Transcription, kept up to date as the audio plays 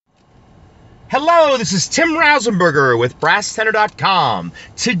Hello, this is Tim Rausenberger with BrassTenor.com.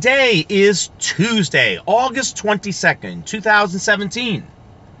 Today is Tuesday, August 22nd, 2017.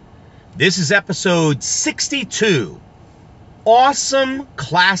 This is episode 62, Awesome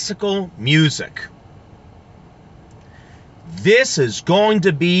Classical Music. This is going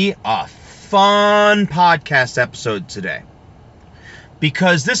to be a fun podcast episode today,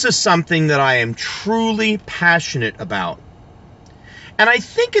 because this is something that I am truly passionate about. And I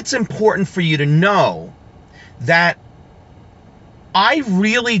think it's important for you to know that I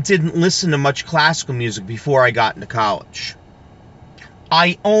really didn't listen to much classical music before I got into college.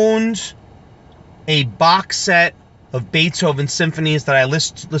 I owned a box set of Beethoven symphonies that I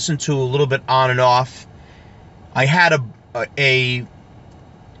listened to a little bit on and off. I had a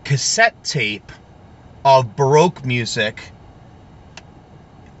cassette tape of Baroque music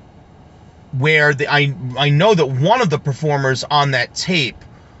where I know that one of the performers on that tape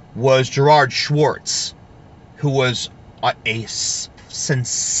was Gerard Schwartz, who was a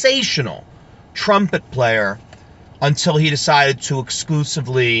sensational trumpet player until he decided to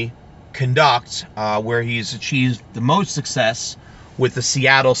exclusively conduct, where he's achieved the most success with the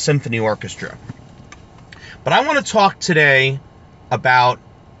Seattle Symphony Orchestra. But I want to talk today about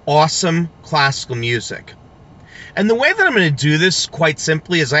awesome classical music. And the way that I'm going to do this, quite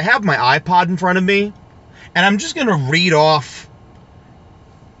simply, is I have my iPod in front of me, and I'm just going to read off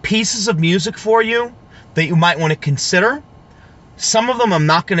pieces of music for you that you might want to consider. Some of them I'm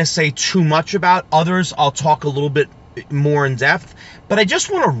not going to say too much about. Others I'll talk a little bit more in depth. But I just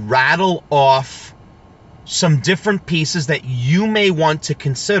want to rattle off some different pieces that you may want to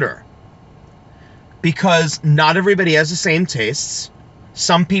consider, because not everybody has the same tastes.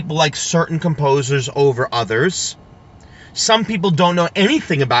 Some people like certain composers over others. Some people don't know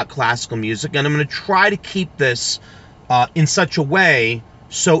anything about classical music, and I'm going to try to keep this in such a way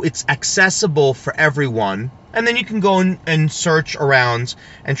so it's accessible for everyone. And then you can go and search around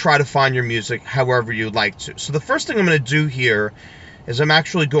and try to find your music however you'd like to. So the first thing I'm going to do here is I'm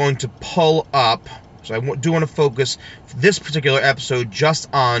actually going to pull up, so I do want to focus this particular episode just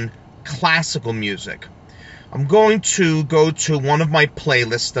on classical music. I'm going to go to one of my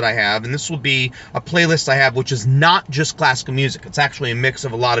playlists that I have, and this will be a playlist I have which is not just classical music. It's actually a mix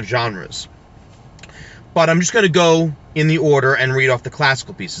of a lot of genres. But I'm just going to go in the order and read off the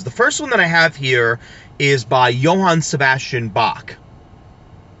classical pieces. The first one that I have here is by Johann Sebastian Bach,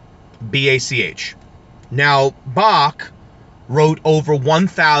 B-A-C-H. Now, Bach wrote over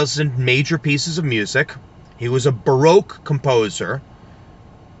 1,000 major pieces of music. He was a Baroque composer,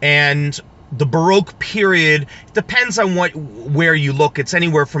 and the Baroque period depends on where you look. It's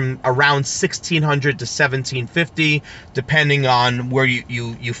anywhere from around 1600 to 1750, depending on where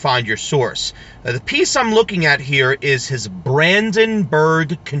you find your source. The piece I'm looking at here is his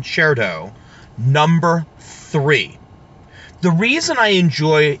Brandenburg Concerto, number 3. The reason I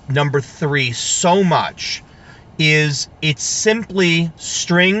enjoy number 3 so much is it's simply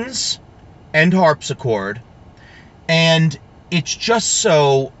strings and harpsichord, and it's just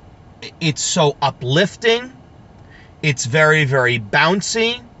so uplifting. It's very, very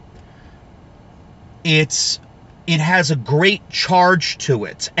bouncy. It has a great charge to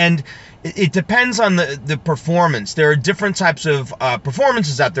it, and it depends on the performance. There are different types of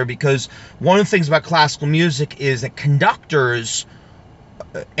performances out there, because one of the things about classical music is that conductors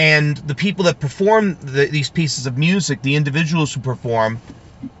and the people that perform these pieces of music, the individuals who perform,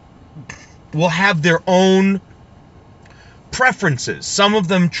 will have their own preferences. Some of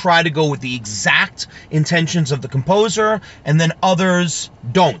them try to go with the exact intentions of the composer, and then others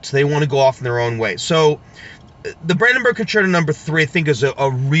don't. They want to go off in their own way. So the Brandenburg Concerto number 3, I think, is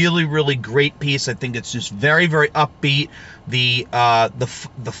a really, really great piece. I think it's just very, very upbeat. The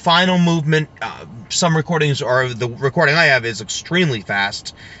final movement, some recordings, or the recording I have, is extremely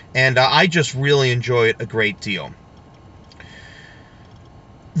fast, and I just really enjoy it a great deal.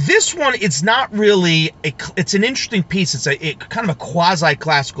 This one, it's not really, it's an interesting piece. It's a kind of a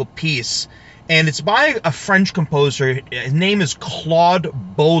quasi-classical piece, and it's by a French composer. His name is Claude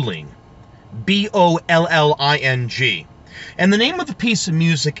Bolling, B-O-L-L-I-N-G. And the name of the piece of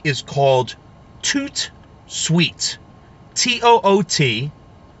music is called Toute Suite, T-O-O-T,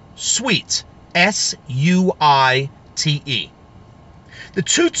 Suite, S-U-I-T-E. The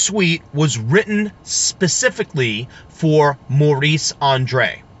Toute Suite was written specifically for Maurice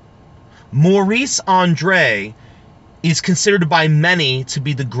Andre. Maurice Andre is considered by many to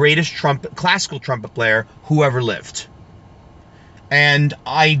be the greatest classical trumpet player who ever lived. And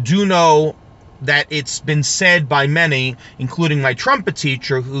I do know that it's been said by many, including my trumpet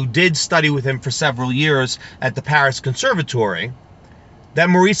teacher, who did study with him for several years at the Paris Conservatory, that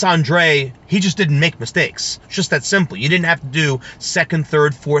Maurice Andre, he just didn't make mistakes. It's just that simple. You didn't have to do second,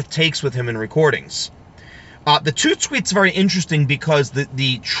 third, fourth takes with him in recordings. The Toot Suite's very interesting because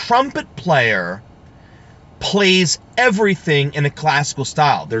the trumpet player plays everything in a classical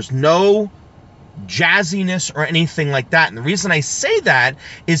style. There's no jazziness or anything like that. And the reason I say that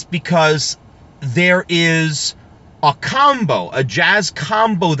is because there is a combo, a jazz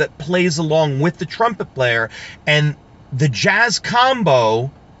combo that plays along with the trumpet player, and the jazz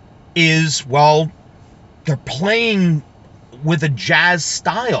combo is, well, they're playing with a jazz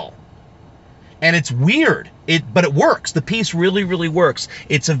style. And it's weird, but it works. The piece really, really works.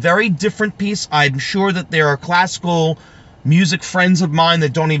 It's a very different piece. I'm sure that there are classical music friends of mine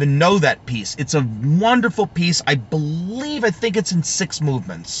that don't even know that piece. It's a wonderful piece. I think it's in 6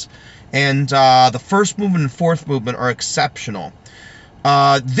 movements. And the first movement and fourth movement are exceptional.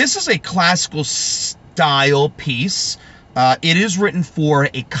 This is a classical style piece. It is written for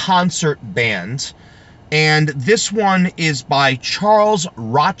a concert band. And this one is by Charles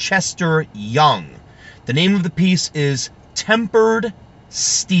Rochester Young. The name of the piece is Tempered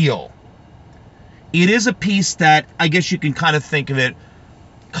Steel. It is a piece that I guess you can kind of think of it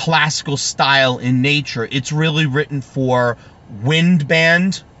classical style in nature. It's really written for wind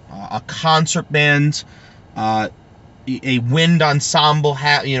band, a concert band, a wind ensemble,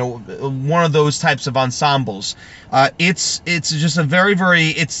 one of those types of ensembles. It's just a very,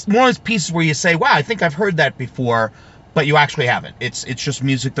 it's one of those pieces where you say, wow, I think I've heard that before, but you actually haven't. It's just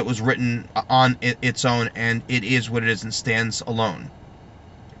music that was written on its own, and it is what it is and stands alone.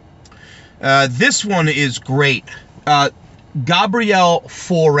 This one is great. Gabriel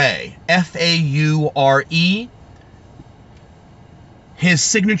Fauré, Faure. His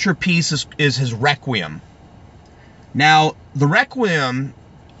signature piece is his Requiem. Now, the Requiem,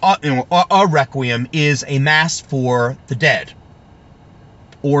 a Requiem is a mass for the dead,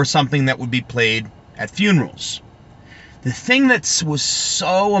 or something that would be played at funerals. The thing that was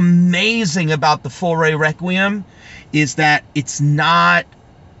so amazing about the Fauré Requiem is that it's not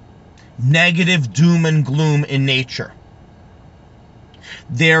negative doom and gloom in nature.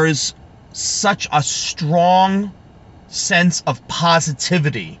 There is such a strong sense of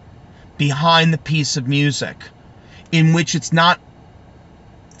positivity behind the piece of music, in which it's not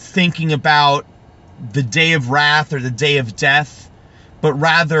thinking about the day of wrath or the day of death, but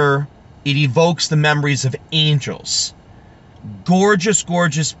rather it evokes the memories of angels. Gorgeous,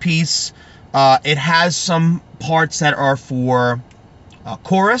 gorgeous piece. It has some parts that are for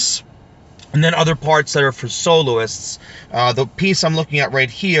chorus, and then other parts that are for soloists. The piece I'm looking at right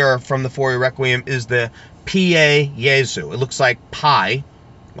here from the Fauré Requiem is the Pie Jesu. It looks like pie,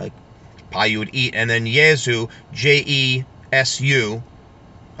 like pie you would eat, and then Jesu, Jesu,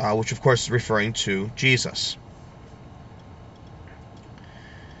 which of course is referring to Jesus.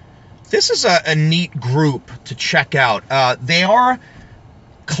 This is a neat group to check out. They are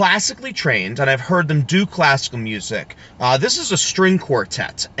classically trained, and I've heard them do classical music. This is a string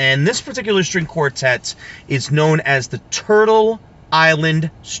quartet, and this particular string quartet is known as the Turtle Island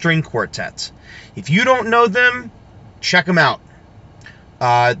String Quartet. If you don't know them, check them out.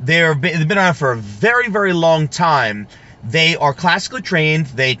 They've been on for a very, very long time. They are classically trained.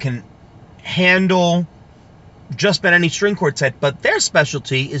 They can handle just about any string quartet, but their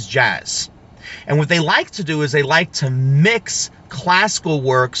specialty is jazz. And what they like to do is they like to mix classical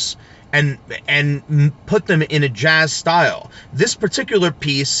works and put them in a jazz style. This particular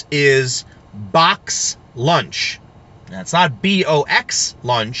piece is Bach's Lunch. Now, it's not B-O-X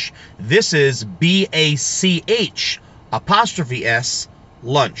lunch. This is B-A-C-H apostrophe S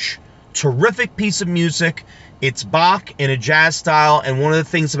lunch. Terrific piece of music. It's Bach in a jazz style, and one of the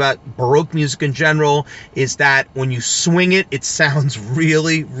things about Baroque music in general is that when you swing it, it sounds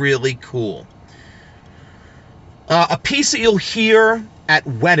really, really cool. A piece that you'll hear at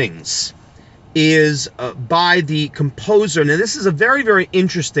weddings is by the composer. Now, this is a very, very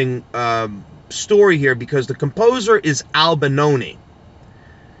interesting story here, because the composer is Albinoni,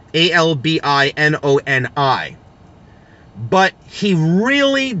 A-L-B-I-N-O-N-I, but he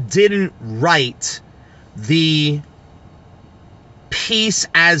really didn't write the piece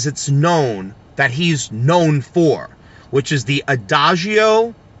as it's known, that he's known for, which is the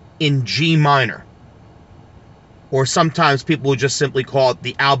Adagio in G minor, or sometimes people would just simply call it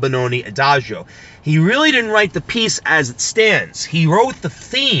the Albinoni Adagio. He really didn't write the piece as it stands. He wrote the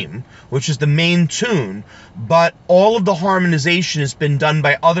theme, which is the main tune, but all of the harmonization has been done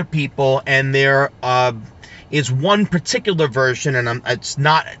by other people, and there is one particular version, and it's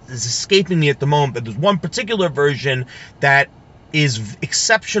escaping me at the moment, but there's one particular version that is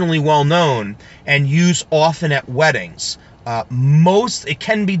exceptionally well known and used often at weddings. It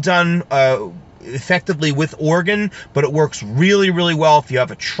can be done effectively with organ, but it works really, really well if you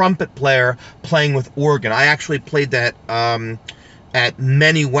have a trumpet player playing with organ. I actually played that at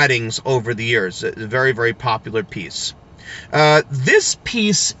many weddings over the years. A very, very popular piece. This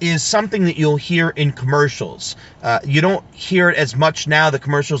piece is something that you'll hear in commercials. You don't hear it as much now. The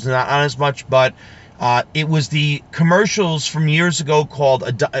commercials are not on as much, but it was the commercials from years ago called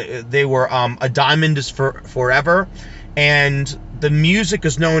A Diamond is Forever, and the music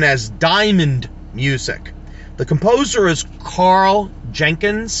is known as diamond music. The composer is Karl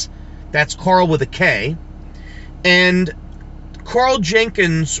Jenkins. That's Karl with a K. And Karl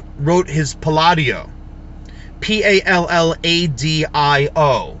Jenkins wrote his Palladio. Palladio.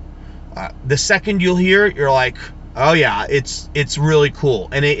 The second you'll hear it, you're like, oh yeah, it's really cool.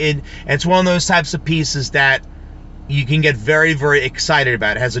 And it's one of those types of pieces that you can get very, very excited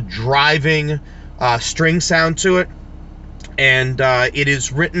about. It has a driving string sound to it. And it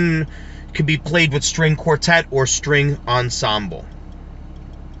is written, can be played with string quartet or string ensemble.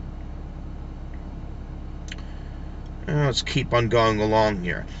 Let's keep on going along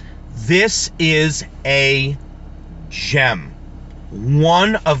here. This is a gem.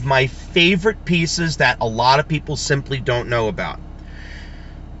 One of my favorite pieces that a lot of people simply don't know about.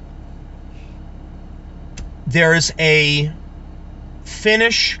 There's a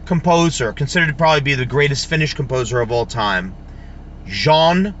Finnish composer, considered to probably be the greatest Finnish composer of all time,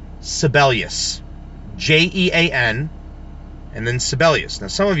 Jean Sibelius. Jean, and then Sibelius. Now,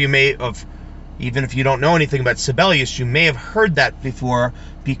 some of you may have, even if you don't know anything about Sibelius, you may have heard that before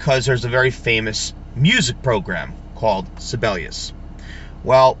because there's a very famous music program called Sibelius.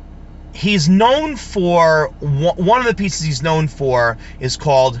 Well, he's known for, one of the pieces he's known for is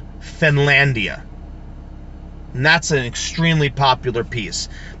called Finlandia. And that's an extremely popular piece.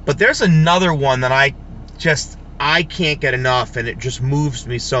 But there's another one that I can't get enough, and it just moves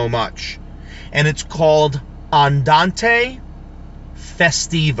me so much. And it's called Andante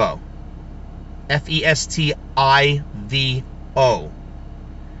Festivo. Festivo.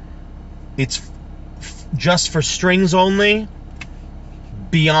 It's just for strings only.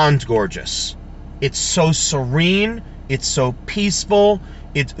 Beyond gorgeous. It's so serene. It's so peaceful.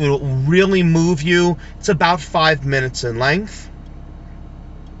 It'll really move you. It's about 5 minutes in length.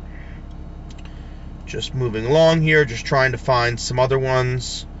 Just moving along here, just trying to find some other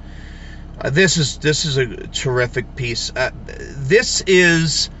ones. This is a terrific piece. This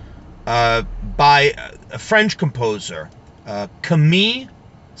is by a French composer, Camille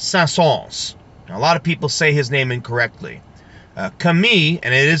Saint-Saëns. Now, a lot of people say his name incorrectly. Camille,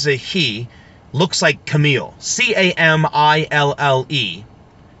 and it is a he, looks like Camille. Camille.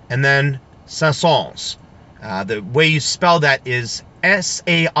 And then Saint-Saëns. The way you spell that is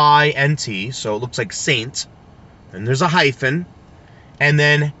Saint, so it looks like saint. And there's a hyphen. And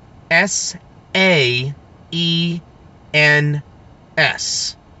then Saens.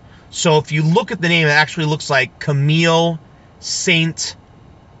 So if you look at the name, it actually looks like Camille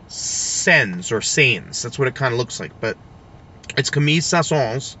Saint-Saëns, or Sains. That's what it kind of looks like. But it's Camille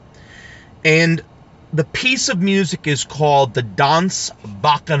Saint-Saëns. And the piece of music is called the Danse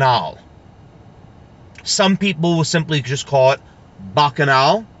Bacchanale. Some people will simply just call it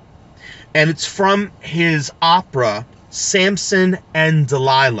Bacchanal. And it's from his opera, Samson and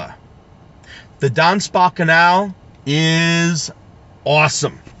Delilah. The Danse Bacchanale is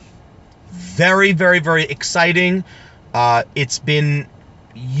awesome. Very, very, very exciting. It's been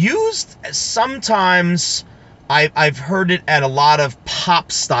used sometimes. I've heard it at a lot of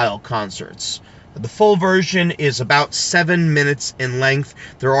pop-style concerts. The full version is about 7 minutes in length.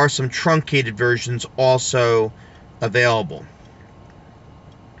 There are some truncated versions also available.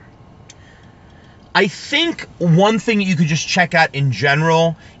 I think one thing you could just check out in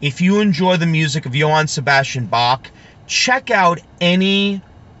general, if you enjoy the music of Johann Sebastian Bach, check out any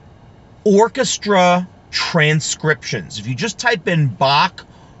orchestra transcriptions. If you just type in Bach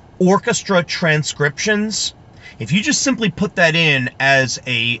orchestra transcriptions, if you just simply put that in as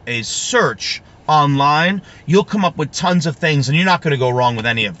a search online, you'll come up with tons of things, and you're not going to go wrong with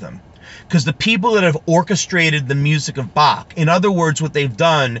any of them. Because the people that have orchestrated the music of Bach, in other words, what they've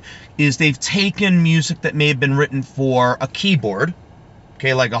done is they've taken music that may have been written for a keyboard,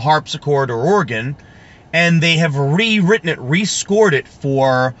 okay, like a harpsichord or organ, and they have rewritten it, rescored it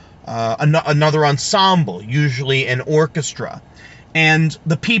for another ensemble, usually an orchestra. And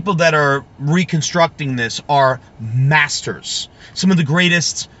the people that are reconstructing this are masters. Some of the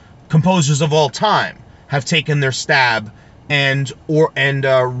greatest composers of all time have taken their stab and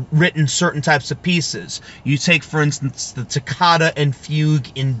written certain types of pieces. You take, for instance, the Toccata and Fugue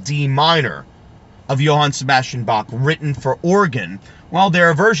in D minor of Johann Sebastian Bach written for organ. Well, there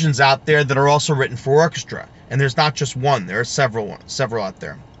are versions out there that are also written for orchestra, and there's not just one. There are several out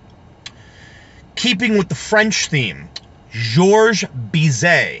there. Keeping with the French theme, Georges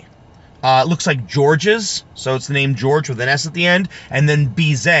Bizet. It looks like George's, so it's the name George with an S at the end, and then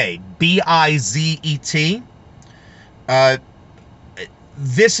Bizet, B-I-Z-E-T.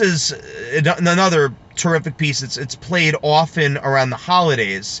 This is another terrific piece. It's played often around the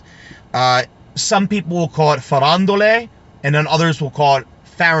holidays. Some people will call it farandole, and then others will call it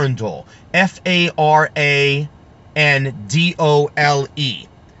farandole. F-A-R-A-N-D-O-L-E.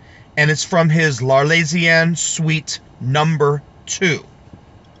 And it's from his L'Arlésienne Suite Number 2.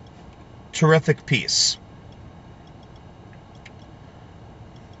 Terrific piece.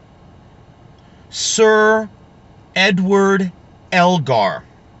 Sir Edward Elgar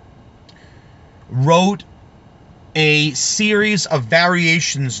wrote a series of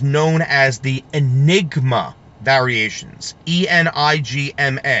variations known as the Enigma variations,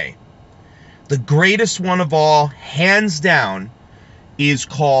 E-N-I-G-M-A. The greatest one of all, hands down, is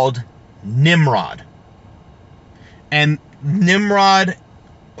called Nimrod. And Nimrod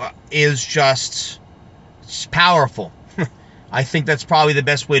is just, it's powerful. I think that's probably the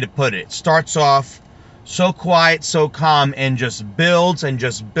best way to put it. It starts off so quiet, so calm, and just builds and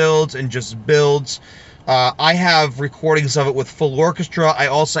just builds and just builds. I have recordings of it with full orchestra. I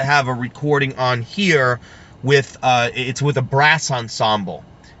also have a recording on here with it's with a brass ensemble,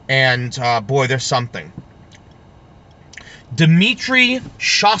 and boy, there's something. Dmitri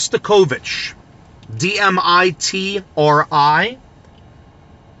Shostakovich, D-M-I-T-R-I,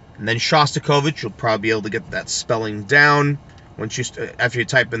 and then Shostakovich. You'll probably be able to get that spelling down once after you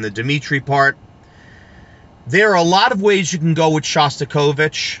type in the Dmitri part. There are a lot of ways you can go with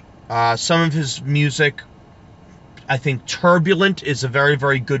Shostakovich. Some of his music, I think turbulent is a very,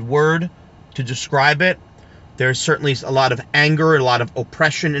 very good word to describe it. There's certainly a lot of anger, a lot of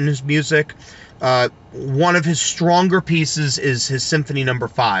oppression in his music. One of his stronger pieces is his Symphony No.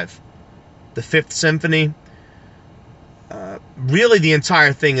 5, the Fifth Symphony. Really, the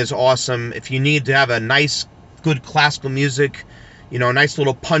entire thing is awesome. If you need to have a nice, good classical music, a nice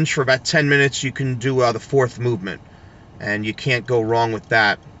little punch for about 10 minutes, you can do the fourth movement, and you can't go wrong with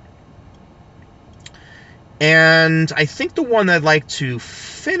that. And I think the one I'd like to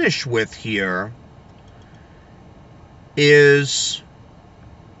finish with here is,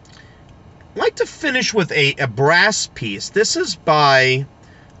 I'd like to finish with a brass piece. This is by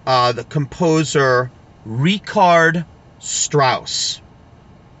the composer Richard Strauss.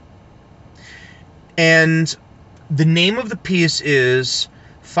 And the name of the piece is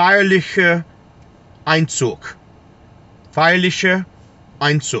Feierlicher Einzug. Feierlicher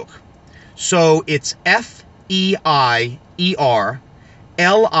Einzug. So it's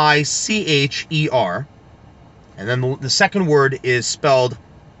F-E-I-E-R-L-I-C-H-E-R. And then the second word is spelled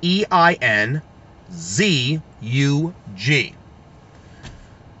E-I-N-Z-U-G.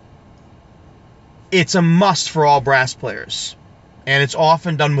 It's a must for all brass players. And it's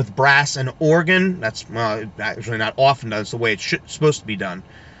often done with brass and organ. That's actually not often done. It's the way it's supposed to be done.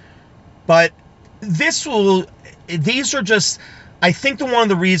 But these are just, I think one of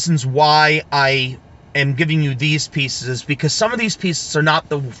the reasons why I am giving you these pieces is because some of these pieces are not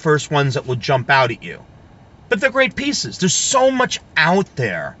the first ones that will jump out at you. But they're great pieces. There's so much out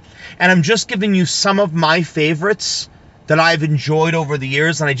there. And I'm just giving you some of my favorites that I've enjoyed over the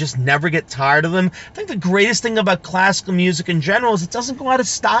years, and I just never get tired of them. I think the greatest thing about classical music in general is it doesn't go out of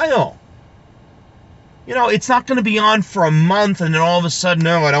style. It's not going to be on for a month, and then all of a sudden,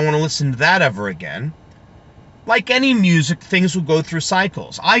 no, I don't want to listen to that ever again. Like any music, things will go through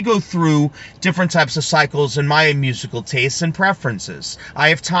cycles. I go through different types of cycles in my musical tastes and preferences. I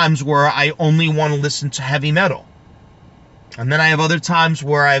have times where I only want to listen to heavy metal. And then I have other times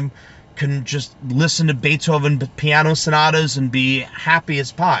where I can just listen to Beethoven piano sonatas and be happy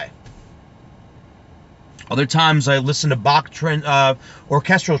as pie. Other times I listen to Bach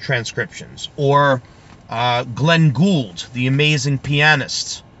orchestral transcriptions, or Glenn Gould, the amazing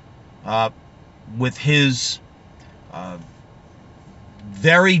pianist, with his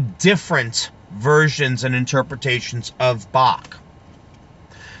very different versions and interpretations of Bach.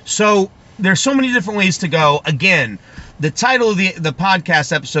 So there's so many different ways to go. Again, the title of the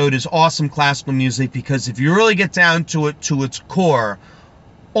podcast episode is Awesome Classical Music, because if you really get down to it, to its core,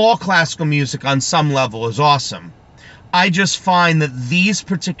 all classical music on some level is awesome. I just find that these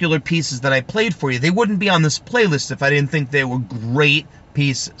particular pieces that I played for you, they wouldn't be on this playlist if I didn't think they were great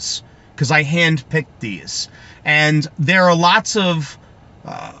pieces, because I handpicked these. And there are lots of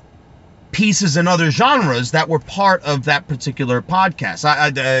pieces in other genres that were part of that particular podcast,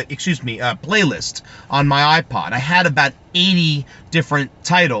 playlist on my iPod. I had about 80 different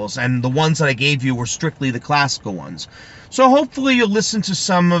titles, and the ones that I gave you were strictly the classical ones. So hopefully you'll listen to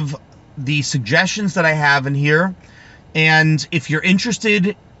some of the suggestions that I have in here, and if you're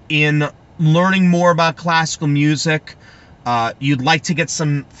interested in learning more about classical music, you'd like to get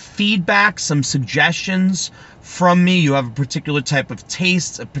some feedback, some suggestions from me, you have a particular type of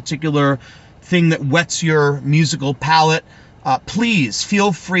taste, a particular thing that whets your musical palate, please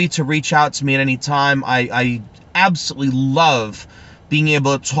feel free to reach out to me at any time. I absolutely love being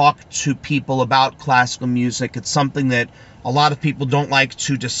able to talk to people about classical music. It's something that a lot of people don't like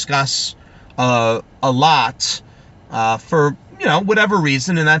to discuss a lot for, whatever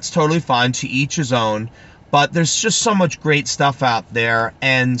reason, and that's totally fine, to each his own. But there's just so much great stuff out there,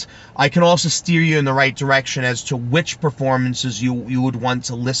 and I can also steer you in the right direction as to which performances you would want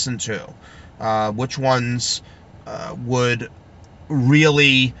to listen to, which ones would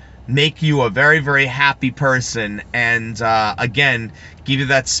really make you a very, very happy person, and again, give you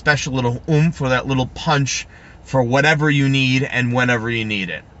that special little oomph or that little punch for whatever you need and whenever you need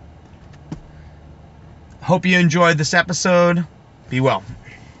it. Hope you enjoyed this episode. Be well.